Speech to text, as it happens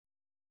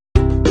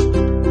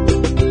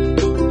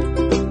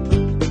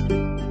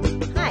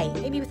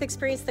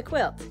Experience the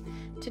Quilt.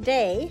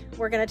 Today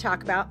we're going to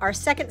talk about our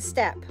second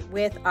step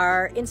with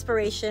our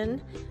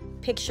inspiration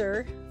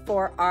picture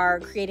for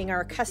creating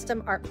our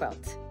custom art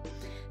quilt.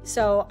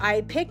 So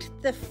I picked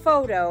the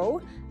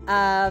photo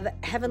of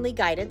Heavenly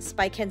Guidance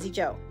by Kenzie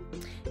Jo,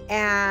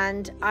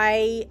 and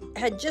I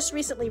had just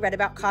recently read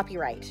about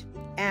copyright,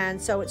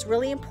 and so it's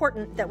really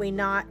important that we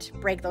not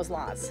break those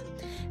laws,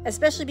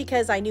 especially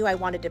because I knew I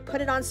wanted to put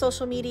it on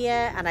social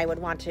media and I would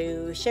want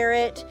to share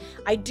it.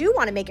 I do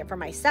want to make it for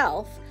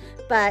myself,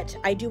 but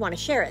I do want to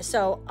share it.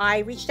 So I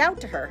reached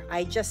out to her.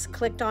 I just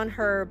clicked on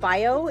her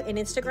bio in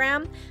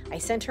Instagram. I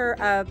sent her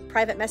a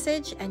private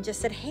message and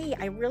just said, hey,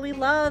 I really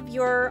love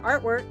your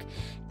artwork.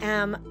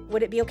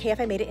 Would it be okay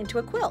if I made it into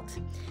a quilt?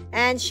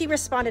 And she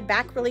responded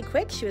back really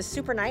quick. She was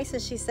super nice,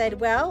 and she said,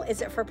 well,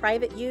 is it for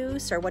private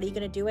use, or what are you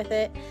going to do with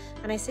it?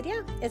 And I said,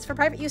 yeah, it's for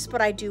private use,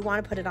 but I do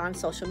want to put it on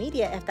social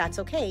media if that's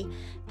okay.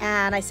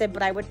 And I said,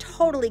 but I would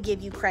totally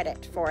give you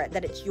credit for it,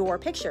 that it's your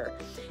picture.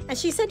 And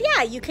she said,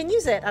 yeah, you can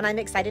use it, and I'm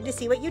excited to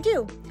see what you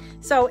do.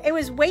 So it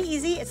was way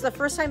easy. It's the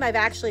first time I've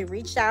actually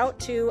reached out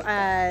to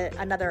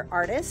another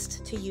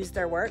artist to use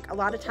their work. A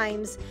lot of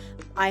times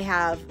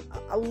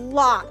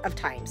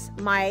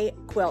my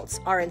quilts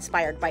are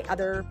inspired by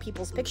other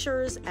people's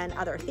pictures and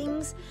other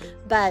things,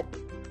 but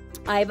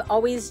I've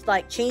always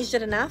changed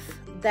it enough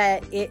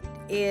that it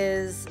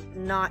is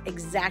not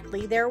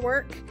exactly their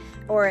work,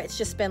 or it's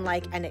just been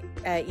an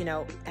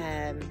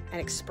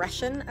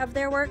expression of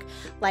their work.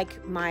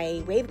 Like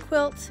my wave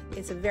quilt,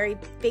 it's a very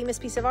famous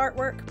piece of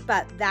artwork,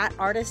 but that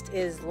artist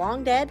is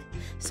long dead,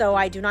 so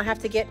I do not have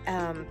to get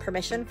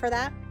permission for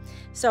that.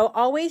 So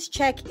always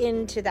check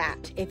into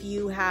that. If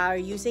you are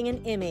using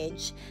an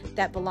image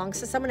that belongs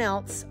to someone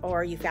else,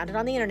 or you found it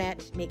on the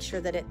internet, make sure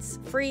that it's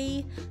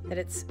free, that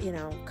it's,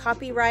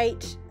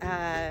 copyright,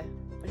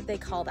 what do they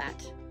call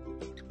that?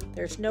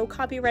 There's no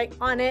copyright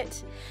on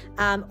it,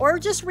 or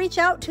just reach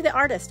out to the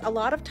artist. A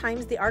lot of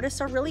times the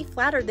artists are really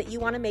flattered that you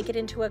want to make it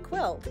into a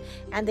quilt,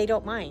 and they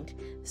don't mind.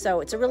 So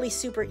it's a really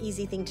super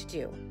easy thing to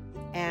do.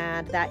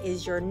 And that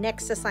is your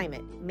next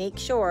assignment. Make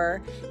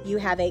sure you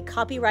have a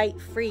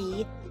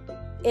copyright-free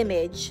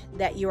image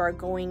that you are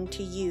going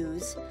to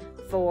use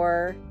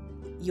for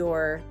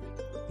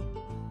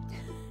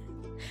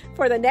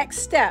the next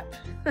step.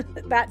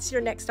 That's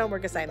your next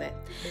homework assignment.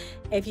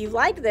 If you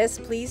like this,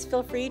 please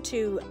feel free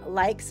to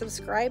like,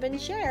 subscribe, and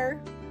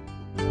share.